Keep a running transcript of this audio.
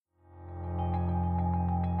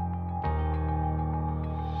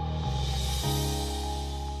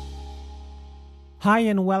Hi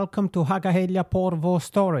and welcome to Hagahelia Porvo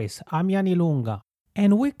Stories. I'm Jani Lunga,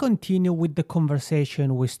 and we continue with the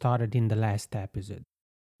conversation we started in the last episode.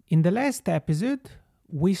 In the last episode,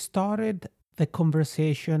 we started the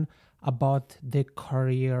conversation about the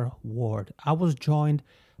career world. I was joined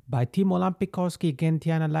by Timo Lampikoski,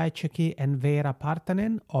 Gentiana Laicheki, and Veera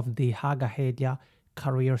Partanen of the Hagahelia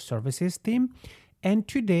Career Services team. And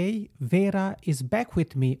today, Veera is back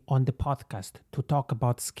with me on the podcast to talk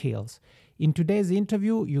about skills. In today's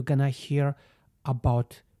interview, you're going to hear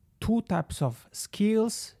about two types of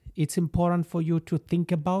skills it's important for you to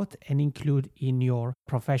think about and include in your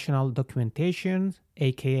professional documentation,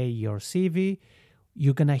 aka your CV.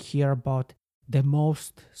 You're going to hear about the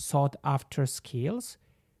most sought after skills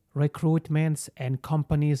recruitments and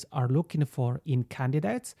companies are looking for in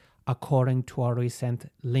candidates according to our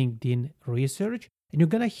recent LinkedIn research. And you're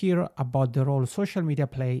going to hear about the role social media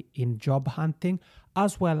play in job hunting,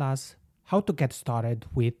 as well as how to get started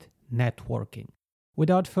with networking.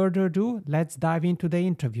 Without further ado, let's dive into the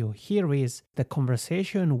interview. Here is the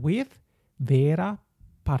conversation with Veera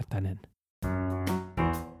Partanen.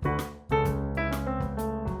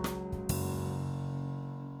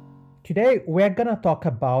 Today, we're going to talk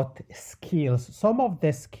about skills, some of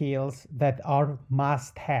the skills that are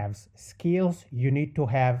must-haves, skills you need to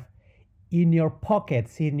have in your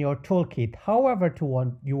pockets, in your toolkit, however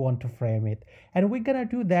you want to frame it. And we're going to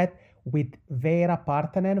do that with Veera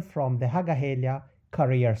Partanen from the Hagahelia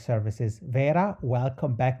Career Services. Veera,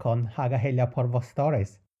 welcome back on Hagahelia Porvo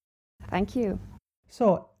Stories. Thank you.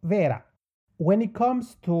 So, Veera, when it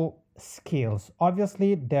comes to skills,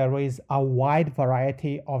 obviously there is a wide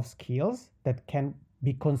variety of skills that can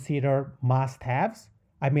be considered must-haves.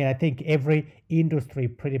 I mean, I think every industry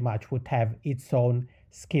pretty much would have its own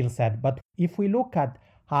skill set. But if we look at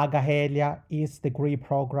Hagahelia, its degree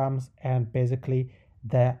programs, and basically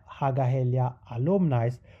the Hagahelia alumni,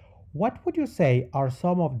 what would you say are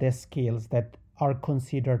some of the skills that are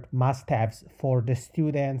considered must-haves for the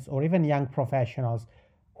students or even young professionals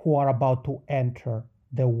who are about to enter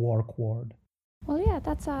the work world? Well, yeah,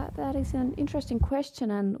 that is an interesting question.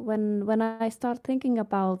 And when I start thinking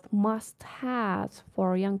about must-haves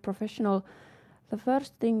for a young professional, the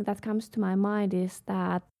first thing that comes to my mind is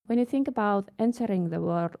that when you think about entering the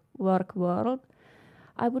work world,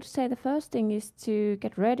 I would say the first thing is to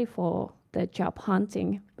get ready for the job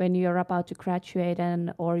hunting when you're about to graduate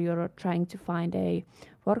or you're trying to find a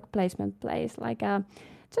work placement place.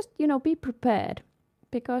 Just be prepared,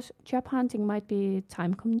 because job hunting might be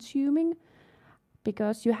time consuming,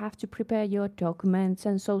 because you have to prepare your documents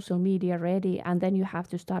and social media ready, and then you have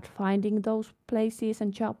to start finding those places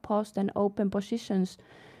and job posts and open positions.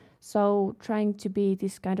 So trying to be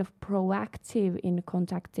this kind of proactive in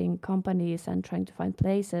contacting companies and trying to find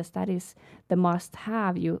places, that is the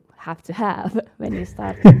must-have you have to have when you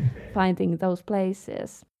start finding those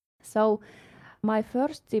places. So my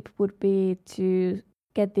first tip would be to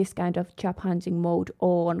get this kind of job hunting mode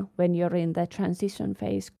on when you're in the transition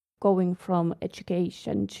phase, going from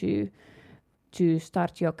education to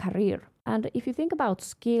start your career. And if you think about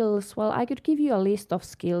skills, well, I could give you a list of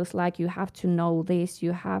skills, like you have to know this,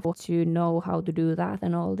 you have to know how to do that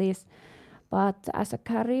and all this. But as a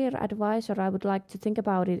career advisor, I would like to think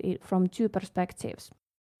about it from two perspectives.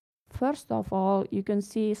 First of all, you can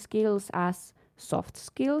see skills as soft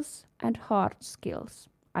skills and hard skills.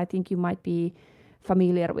 I think you might be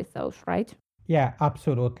familiar with those, right? Yeah,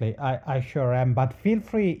 absolutely. I sure am. But feel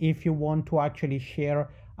free, if you want to actually share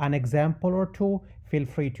an example or two, feel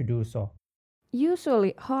free to do so.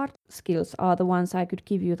 Usually hard skills are the ones I could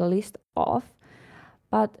give you the list of,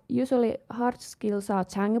 but usually hard skills are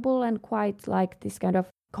tangible and quite like this kind of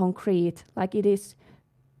concrete, like it is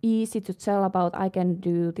easy to tell about. I can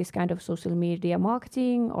do this kind of social media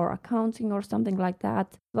marketing or accounting or something like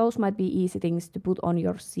that. Those might be easy things to put on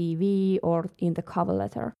your CV or in the cover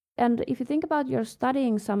letter. And if you think about you're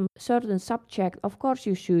studying some certain subject, of course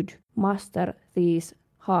you should master these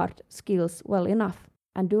hard skills well enough.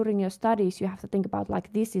 And during your studies, you have to think about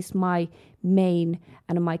like, this is my main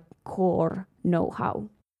and my core know-how.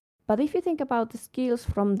 But if you think about the skills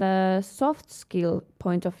from the soft skill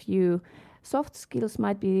point of view, soft skills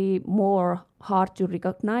might be more hard to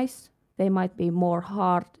recognize. They might be more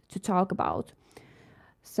hard to talk about.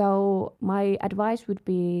 So my advice would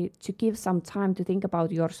be to give some time to think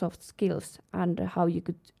about your soft skills and how you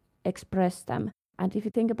could express them. And if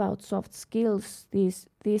you think about soft skills, these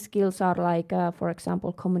skills are like, for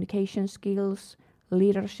example, communication skills,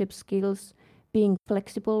 leadership skills, being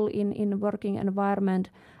flexible in working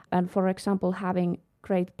environment, and for example, having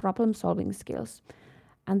great problem-solving skills.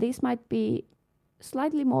 And these might be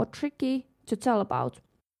slightly more tricky to tell about.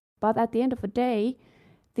 But at the end of the day,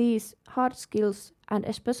 these hard skills and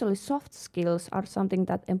especially soft skills are something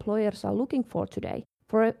that employers are looking for today.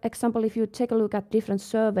 For example, if you take a look at different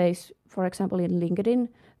surveys, for example, in LinkedIn,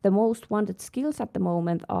 the most wanted skills at the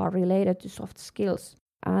moment are related to soft skills.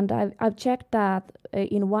 And I've checked that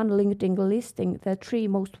in one LinkedIn listing, the 3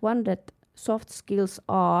 most wanted soft skills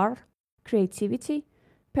are creativity,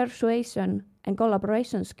 persuasion, and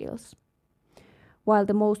collaboration skills. While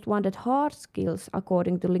the most wanted hard skills,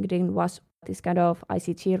 according to LinkedIn, was this kind of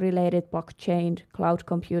ICT-related, blockchain, cloud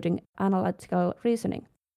computing, analytical reasoning.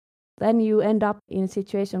 Then you end up in a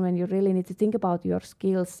situation when you really need to think about your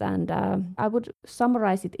skills, and I would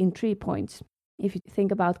summarize it in 3 points. If you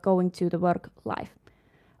think about going to the work life,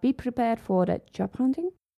 be prepared for the job hunting,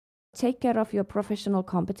 take care of your professional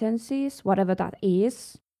competencies, whatever that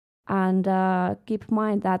is, and keep in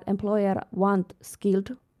mind that employer want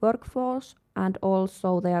skilled workforce, and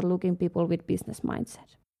also they are looking people with business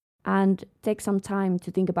mindset. And take some time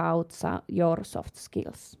to think about your soft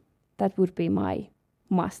skills. That would be my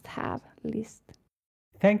must-have list.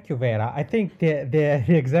 Thank you, Vera. I think the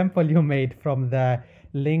example you made from the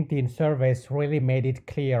LinkedIn surveys really made it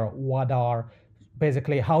clear what are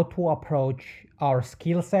basically how to approach our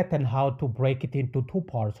skill set and how to break it into 2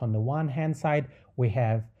 parts. On the one hand side, we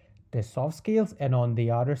have the soft skills, and on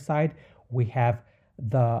the other side, we have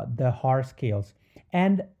the hard skills.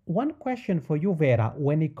 And one question for you, Vera,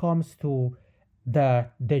 when it comes to the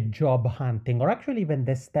job hunting, or actually even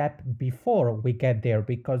the step before we get there,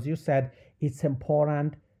 because you said it's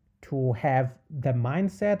important to have the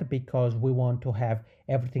mindset because we want to have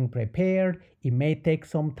everything prepared. It may take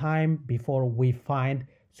some time before we find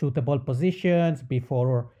suitable positions,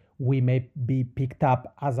 before we may be picked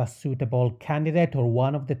up as a suitable candidate or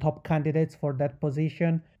one of the top candidates for that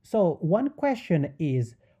position. So one question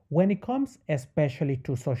is, when it comes especially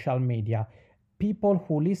to social media, people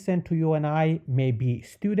who listen to you and I may be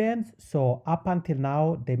students. So up until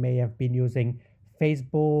now, they may have been using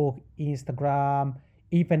Facebook, Instagram,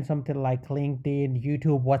 even something like LinkedIn,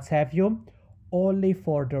 YouTube, what have you, only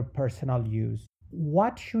for their personal use.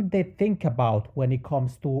 What should they think about when it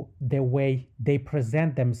comes to the way they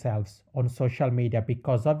present themselves on social media?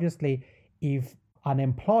 Because obviously, if an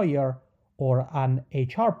employer or an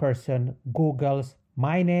HR person Googles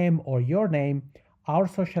my name or your name, our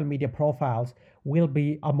social media profiles will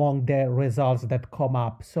be among the results that come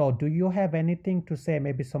up. So do you have anything to say,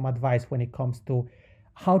 maybe some advice when it comes to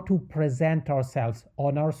how to present ourselves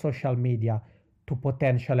on our social media to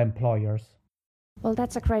potential employers? Well,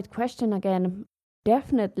 that's a great question again.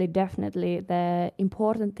 Definitely. The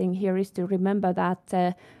important thing here is to remember that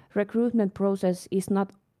the recruitment process is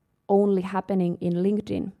not only happening in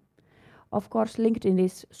LinkedIn. Of course, LinkedIn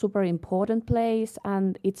is super important place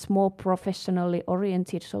and it's more professionally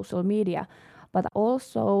oriented social media, but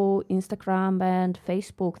also Instagram and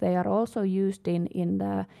Facebook, they are also used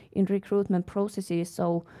in recruitment processes.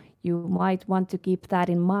 So you might want to keep that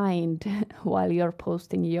in mind while you're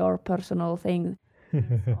posting your personal thing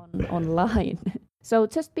online. So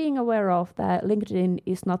just being aware of that LinkedIn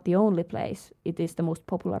is not the only place. It is the most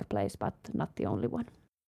popular place, but not the only one.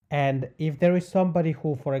 And if there is somebody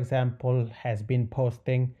who, for example, has been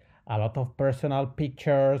posting a lot of personal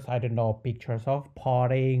pictures, I don't know, pictures of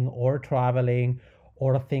partying or traveling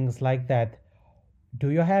or things like that, do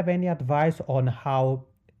you have any advice on how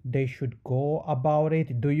they should go about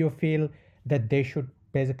it? Do you feel that they should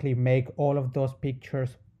basically make all of those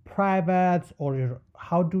pictures private, or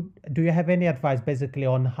how do you have any advice basically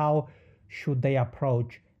on how should they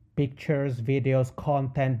approach pictures, videos,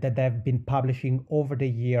 content that they've been publishing over the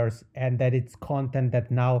years, and that it's content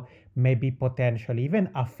that now may be potentially even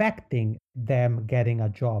affecting them getting a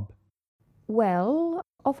job? Well,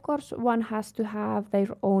 of course, one has to have their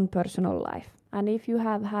own personal life. And if you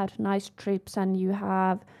have had nice trips and you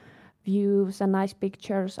have views and nice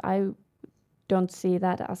pictures, I don't see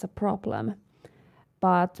that as a problem.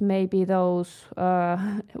 But maybe those,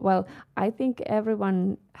 I think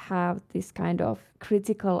everyone have this kind of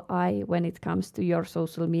critical eye when it comes to your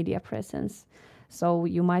social media presence. So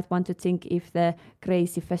you might want to think if the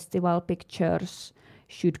crazy festival pictures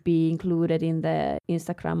should be included in the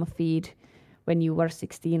Instagram feed when you were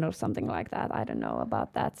 16 or something like that. I don't know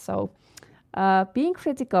about that. So being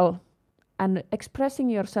critical and expressing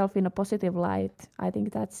yourself in a positive light, I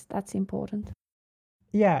think that's important.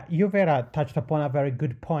 Yeah, you, Vera, touched upon a very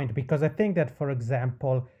good point, because I think that, for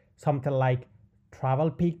example, something like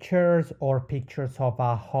travel pictures or pictures of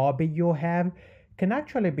a hobby you have can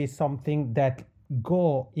actually be something that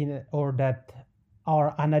go in, or that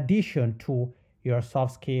are an addition to your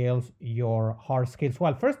soft skills, your hard skills.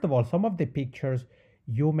 Well, first of all, some of the pictures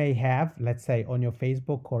you may have, let's say on your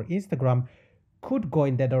Facebook or Instagram, could go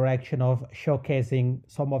in the direction of showcasing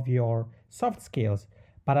some of your soft skills.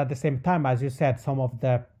 But at the same time, as you said, some of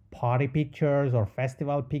the party pictures or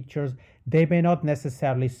festival pictures, they may not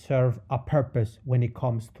necessarily serve a purpose when it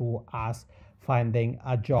comes to us finding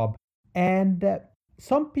a job. And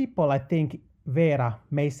some people, I think, Vera,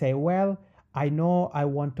 may say, well, I know I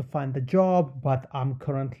want to find a job, but I'm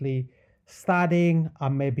currently studying.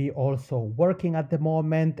 I'm maybe also working at the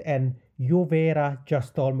moment. And you, Vera,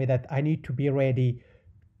 just told me that I need to be ready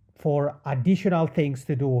for additional things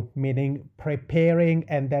to do, meaning preparing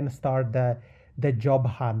and then start the job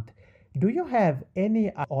hunt. Do you have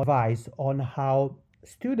any advice on how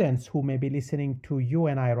students who may be listening to you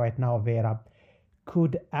and I right now, Vera,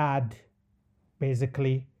 could add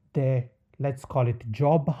basically the, let's call it,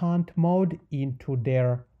 job hunt mode into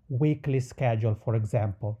their weekly schedule, for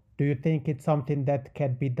example? Do you think it's something that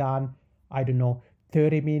can be done, I don't know,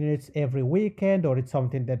 30 minutes every weekend, or it's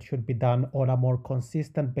something that should be done on a more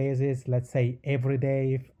consistent basis, let's say every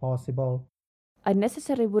day if possible? I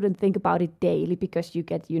necessarily wouldn't think about it daily because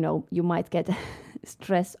you might get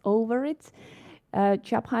stress over it.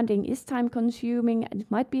 Job hunting is time consuming and it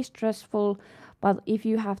might be stressful, but if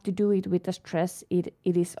you have to do it with the stress, it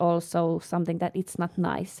is also something that it's not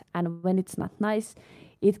nice. And when it's not nice,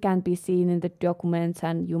 it can be seen in the documents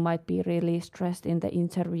and you might be really stressed in the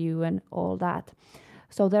interview and all that.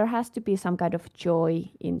 So there has to be some kind of joy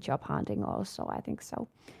in job hunting also, I think so.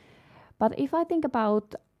 But if I think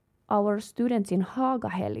about our students in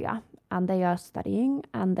Haaga-Helia and they are studying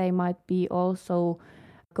and they might be also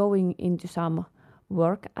going into some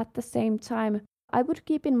work at the same time, I would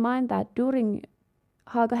keep in mind that during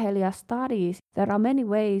Haaga-Helia studies, there are many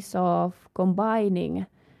ways of combining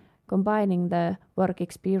the work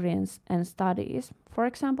experience and studies. For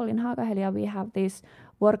example, in Haaga-Helia, we have this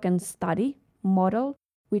work and study model,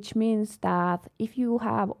 which means that if you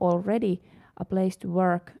have already a place to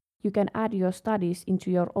work, you can add your studies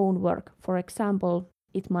into your own work. For example,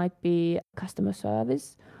 it might be customer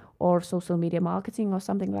service or social media marketing or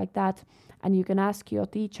something like that. And you can ask your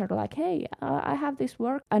teacher like, hey, I have this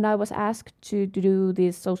work and I was asked to do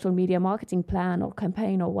this social media marketing plan or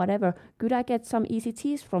campaign or whatever. Could I get some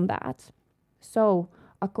ECTs from that? So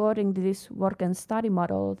according to this work and study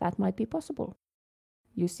model, that might be possible.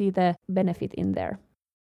 You see the benefit in there.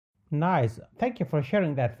 Nice. Thank you for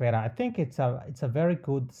sharing that, Vera. I think it's a very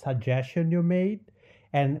good suggestion you made.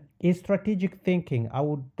 And in strategic thinking, I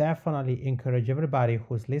would definitely encourage everybody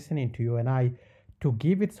who's listening to you and I to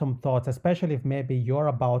give it some thoughts, especially if maybe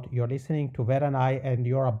you're listening to Vera and I and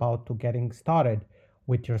you're about to getting started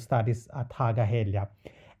with your studies at Haaga-Helia.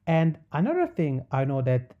 And another thing I know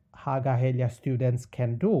that Haaga-Helia students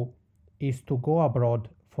can do is to go abroad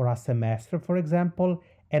for a semester, for example,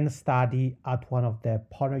 and study at one of the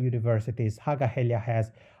partner universities Haaga-Helia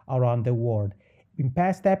has around the world. In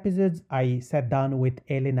past episodes, I sat down with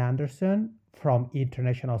Elin Anderson from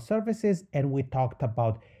International Services and we talked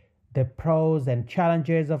about the pros and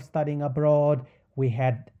challenges of studying abroad. We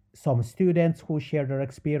had some students who shared their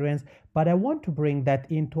experience, but I want to bring that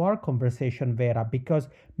into our conversation, Vera, because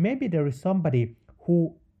maybe there is somebody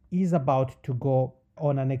who is about to go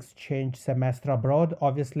on an exchange semester abroad.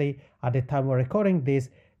 Obviously, at the time we're recording this,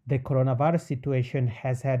 the coronavirus situation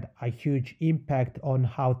has had a huge impact on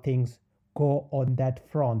how things go on that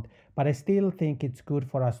front. But I still think it's good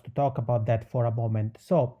for us to talk about that for a moment.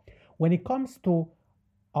 So when it comes to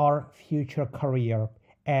our future career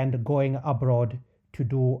and going abroad to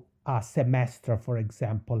do a semester, for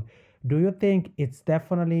example, do you think it's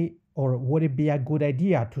definitely, or would it be a good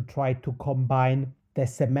idea to try to combine the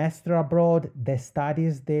semester abroad, the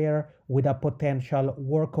studies there, with a potential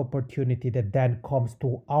work opportunity that then comes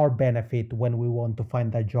to our benefit when we want to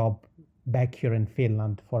find a job back here in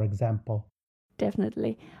Finland, for example?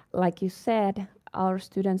 Definitely. Like you said, our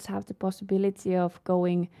students have the possibility of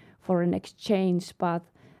going for an exchange, but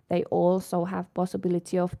they also have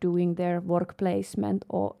possibility of doing their work placement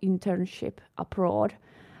or internship abroad.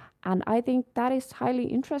 And I think that is highly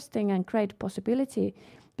interesting and great possibility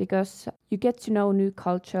because you get to know new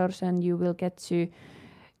cultures and you will get to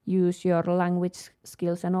use your language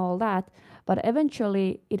skills and all that. But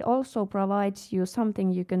eventually it also provides you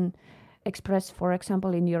something you can express, for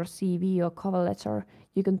example, in your CV or cover letter.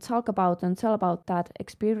 You can talk about and tell about that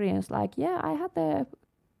experience like, yeah, I had the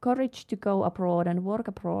courage to go abroad and work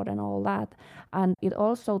abroad and all that. And it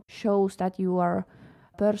also shows that you are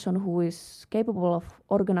a person who is capable of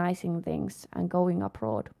organizing things and going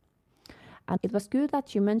abroad. And it was good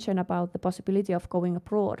that you mentioned about the possibility of going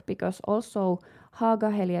abroad because also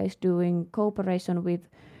Haaga-Helia is doing cooperation with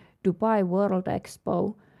Dubai World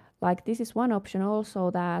Expo Like this is one option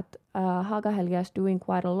also, that Haaga-Helia is doing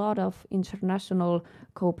quite a lot of international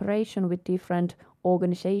cooperation with different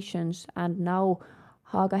organizations, and now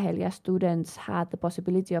Haaga-Helia students had the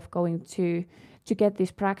possibility of going to get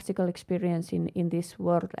this practical experience in this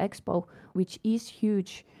World Expo, which is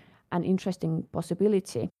huge and interesting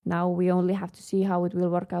possibility. Now we only have to see how it will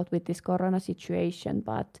work out with this corona situation,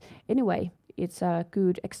 but anyway, it's a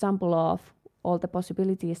good example of all the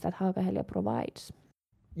possibilities that Haaga-Helia provides.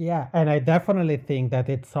 Yeah, and I definitely think that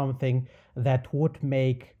it's something that would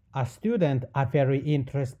make a student a very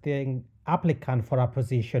interesting applicant for a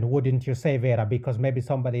position, wouldn't you say, Vera? Because maybe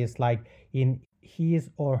somebody is like in his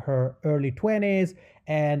or her early 20s,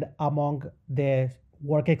 and among the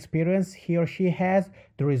work experience he or she has,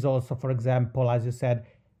 there is also, for example, as you said,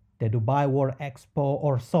 the Dubai World Expo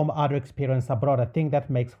or some other experience abroad. I think that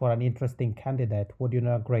makes for an interesting candidate. Would you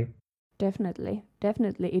not agree? Definitely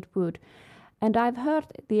it would. And I've heard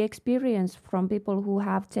the experience from people who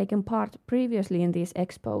have taken part previously in these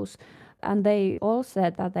expos, and they all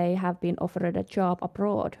said that they have been offered a job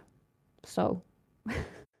abroad. So,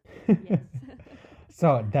 yes.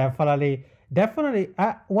 So definitely,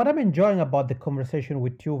 what I'm enjoying about the conversation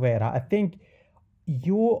with you, Vera, I think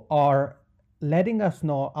you are letting us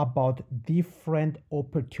know about different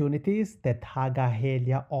opportunities that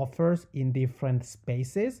Haaga-Helia offers in different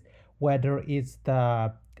spaces, whether it's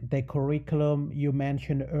the curriculum you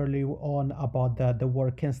mentioned early on about the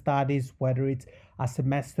work and studies, whether it's a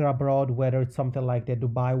semester abroad, whether it's something like the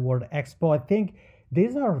Dubai World Expo. I think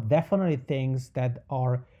these are definitely things that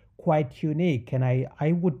are quite unique. And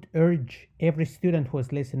I would urge every student who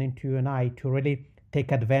is listening to you and I to really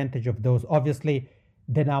take advantage of those. Obviously,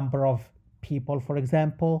 the number of people, for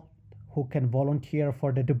example, who can volunteer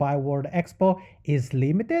for the Dubai World Expo is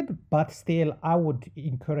limited, but still, I would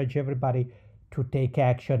encourage everybody to take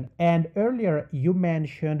action. And earlier, you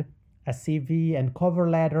mentioned a CV and cover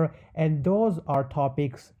letter, and those are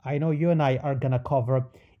topics I know you and I are going to cover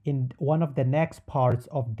in one of the next parts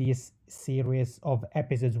of this series of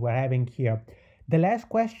episodes we're having here. The last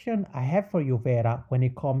question I have for you, Vera, when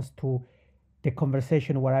it comes to the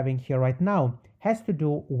conversation we're having here right now, has to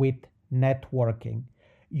do with networking.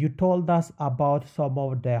 You told us about some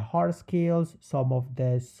of the hard skills, some of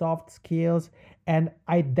the soft skills, and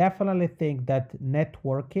I definitely think that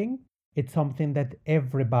networking, it's something that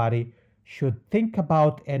everybody should think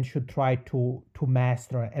about and should try to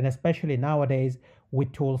master. And especially nowadays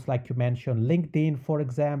with tools like you mentioned, LinkedIn, for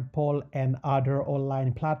example, and other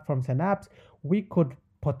online platforms and apps, we could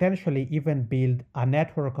potentially even build a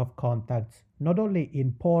network of contacts, not only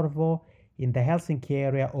in Porvoo, in the Helsinki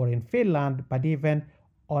area, or in Finland, but even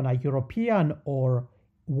on a European or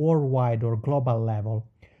worldwide or global level.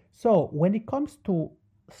 So when it comes to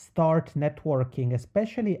start networking,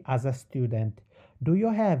 especially as a student, do you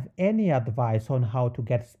have any advice on how to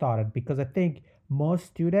get started? Because I think most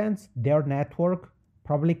students, their network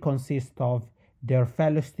probably consists of their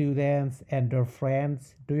fellow students and their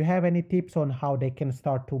friends. Do you have any tips on how they can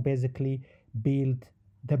start to basically build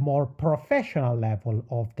the more professional level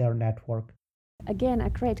of their network? Again, a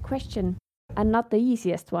great question, and not the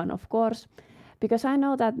easiest one, of course, because I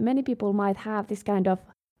know that many people might have this kind of,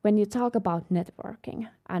 when you talk about networking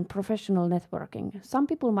and professional networking, some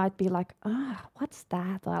people might be like, what's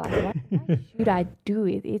that? Or like, why should I do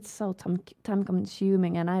it? It's so time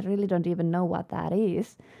consuming, and I really don't even know what that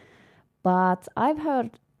is. But I've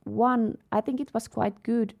heard one, I think it was quite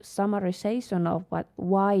good summarization of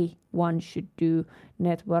why one should do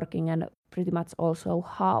networking, and pretty much also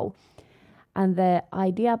how. And the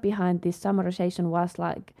idea behind this summarization was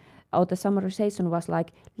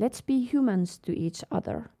like, let's be humans to each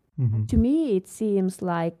other. Mm-hmm. To me, it seems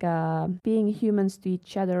like being humans to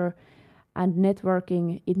each other and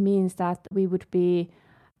networking, it means that we would be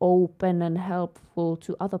open and helpful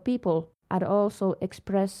to other people, and also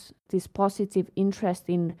express this positive interest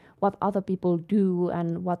in what other people do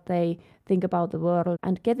and what they think about the world,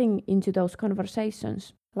 and getting into those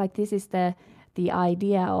conversations. Like this is the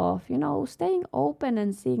idea of, staying open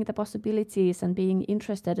and seeing the possibilities and being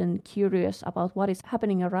interested and curious about what is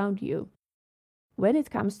happening around you. When it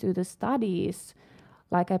comes to the studies,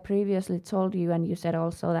 like I previously told you, and you said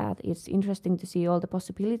also that it's interesting to see all the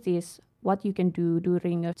possibilities, what you can do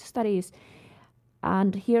during your studies.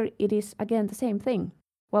 And here it is again the same thing.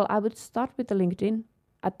 Well, I would start with the LinkedIn.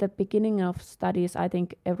 At the beginning of studies, I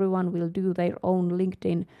think everyone will do their own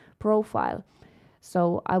LinkedIn profile.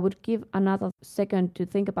 So I would give another second to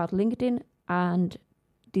think about LinkedIn and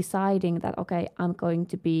deciding that, okay, I'm going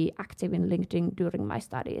to be active in LinkedIn during my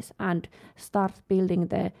studies, and start building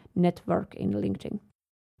the network in LinkedIn.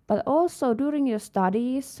 But also during your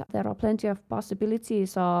studies, there are plenty of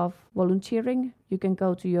possibilities of volunteering. You can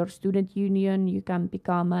go to your student union, you can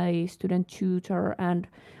become a student tutor, and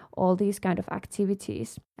all these kind of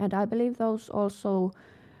activities. And I believe those also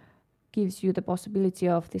gives you the possibility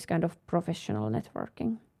of this kind of professional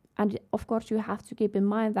networking. And of course, you have to keep in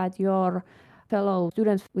mind that your fellow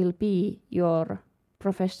students will be your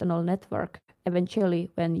professional network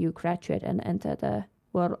eventually when you graduate and enter the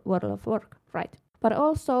world of work, right? But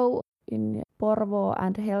also in Porvoo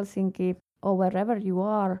and Helsinki or wherever you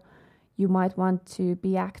are, you might want to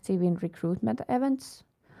be active in recruitment events,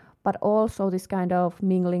 but also this kind of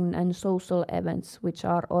mingling and social events which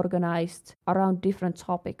are organized around different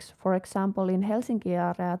topics. For example, in Helsinki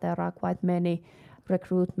area, there are quite many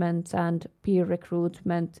recruitment and peer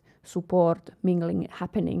recruitment support mingling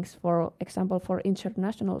happenings, for example, for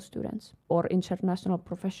international students or international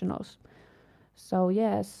professionals. So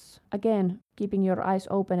yes, again, keeping your eyes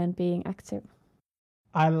open and being active.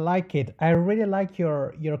 I like it. I really like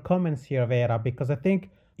your comments here, Vera, because I think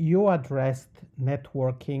you addressed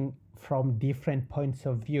networking from different points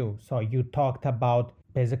of view. So you talked about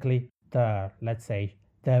basically the, let's say,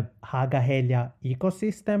 the Haaga-Helia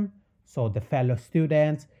ecosystem, so the fellow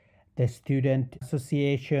students, the student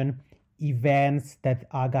association, events that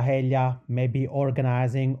Haaga-Helia may be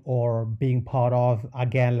organizing or being part of.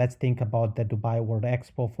 Again, let's think about the Dubai World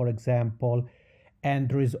Expo, for example. And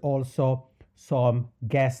there is also some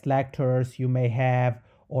guest lecturers you may have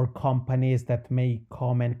or companies that may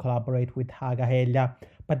come and collaborate with Haaga-Helia.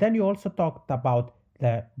 But then you also talked about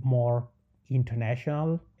the more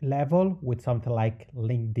international level with something like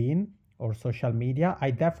LinkedIn or social media.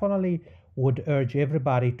 I definitely would urge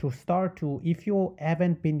everybody to start to, if you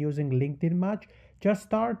haven't been using LinkedIn much, just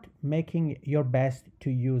start making your best to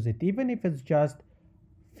use it. Even if it's just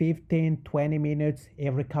 15-20 minutes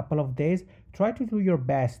every couple of days, try to do your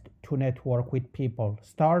best to network with people.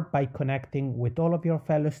 Start by connecting with all of your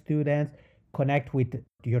fellow students, connect with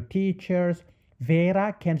your teachers.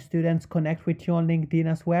 Vera, can students connect with you on LinkedIn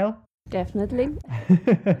as well? Definitely.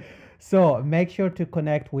 So make sure to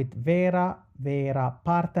connect with Vera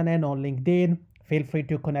Partanen on LinkedIn. Feel free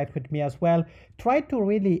to connect with me as well. Try to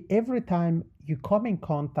really, every time you come in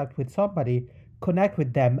contact with somebody, connect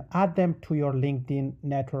with them, add them to your LinkedIn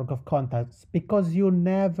network of contacts, because you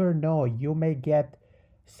never know. You may get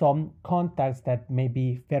some contacts that may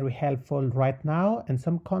be very helpful right now and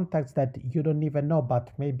some contacts that you don't even know, but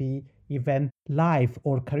maybe even life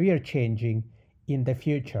or career changing in the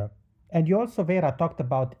future. And you also, Vera, talked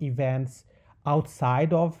about events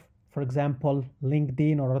outside of, for example,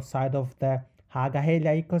 LinkedIn or outside of the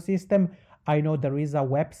Haaga-Helia ecosystem. I know there is a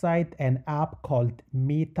website, an app called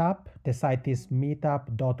Meetup. The site is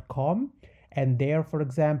meetup.com. And there, for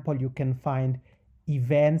example, you can find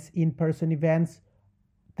events, in-person events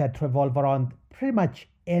that revolve around pretty much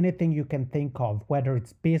anything you can think of, whether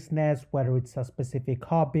it's business, whether it's a specific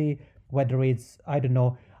hobby, whether it's, I don't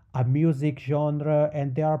know, a music genre,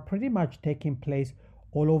 and they are pretty much taking place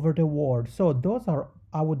all over the world. So those are,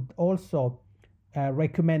 I would also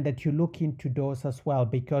recommend that you look into those as well,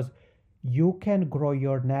 because you can grow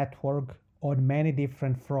your network on many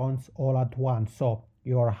different fronts all at once. So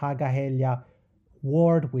your Haaga-Helia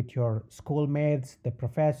world with your schoolmates, the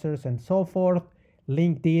professors, and so forth.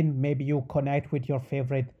 LinkedIn, maybe you connect with your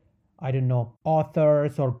favorite, I don't know,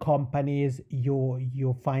 authors or companies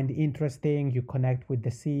you find interesting. You connect with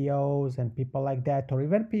the CEOs and people like that, or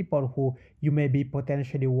even people who you maybe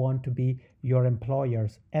potentially want to be your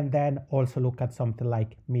employers. And then also look at something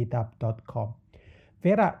like meetup.com.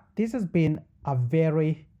 Vera, this has been a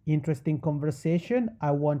very interesting conversation.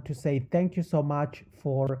 I want to say thank you so much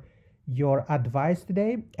for your advice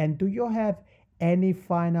today. And do you have any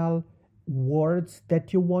final words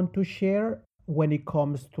that you want to share when it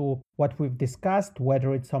comes to what we've discussed,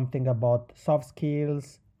 whether it's something about soft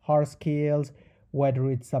skills, hard skills, whether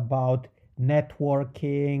it's about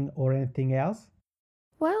networking or anything else?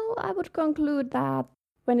 Well, I would conclude that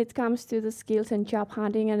when it comes to the skills and job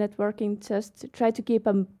hunting and networking, just try to keep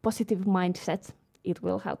a positive mindset. It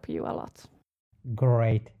will help you a lot.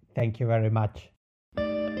 Great. Thank you very much.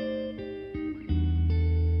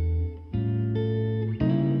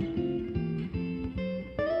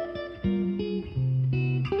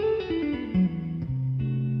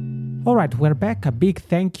 All right, we're back. A big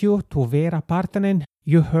thank you to Vera Partanen.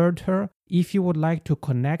 You heard her. If you would like to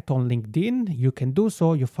connect on LinkedIn, you can do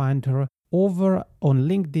so. You find her over on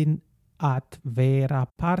LinkedIn at Vera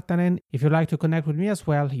Partanen. If you'd like to connect with me as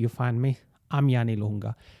well, you find me. I'm Jani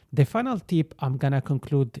Lunga. The final tip I'm going to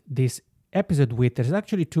conclude this episode with, there's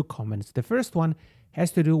actually two comments. The first one,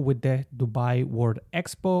 has to do with the Dubai World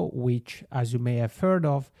Expo, which, as you may have heard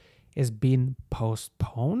of, has been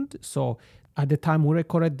postponed. So at the time we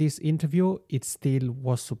recorded this interview, it still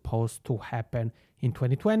was supposed to happen in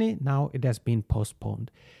 2020. Now it has been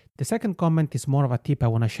postponed. The second comment is more of a tip I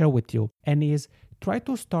want to share with you, and is try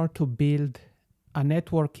to start to build a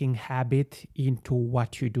networking habit into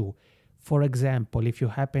what you do. For example, if you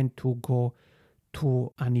happen to go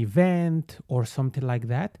to an event or something like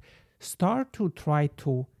that, start to try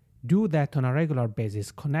to do that on a regular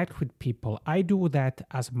basis, connect with people. I do that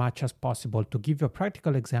as much as possible. To give you a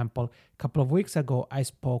practical example, a couple of weeks ago, I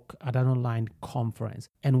spoke at an online conference.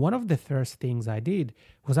 And one of the first things I did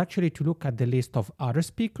was actually to look at the list of other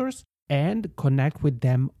speakers and connect with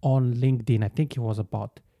them on LinkedIn. I think it was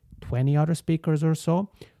about 20 other speakers or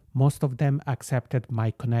so. Most of them accepted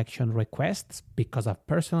my connection requests because I've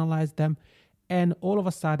personalized them. And all of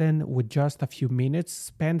a sudden, with just a few minutes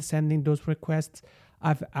spent sending those requests,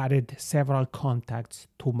 I've added several contacts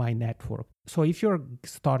to my network. So if you're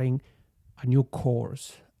starting a new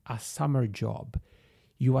course, a summer job,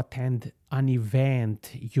 you attend an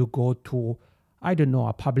event, you go to, I don't know,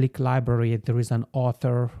 a public library, there is an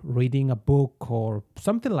author reading a book or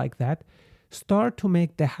something like that, start to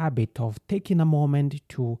make the habit of taking a moment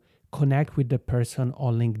to connect with the person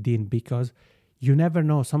on LinkedIn, because you never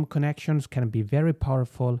know, some connections can be very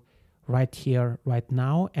powerful right here, right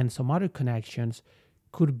now, and some other connections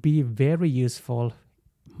could be very useful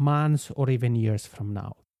months or even years from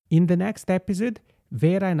now. In the next episode,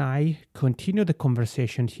 Vera and I continue the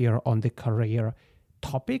conversation here on the career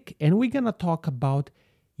topic, and we're going to talk about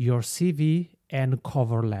your CV and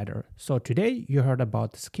cover letter. So today you heard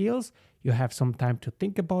about skills. You have some time to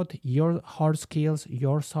think about your hard skills,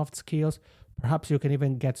 your soft skills. Perhaps you can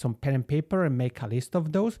even get some pen and paper and make a list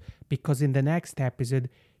of those, because in the next episode,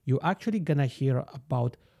 you're actually going to hear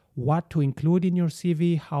about what to include in your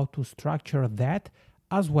CV, how to structure that,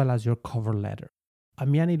 as well as your cover letter.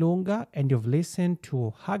 I'm Yanni Lunga, and you've listened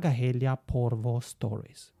to Hagahelia Porvo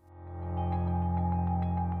Stories.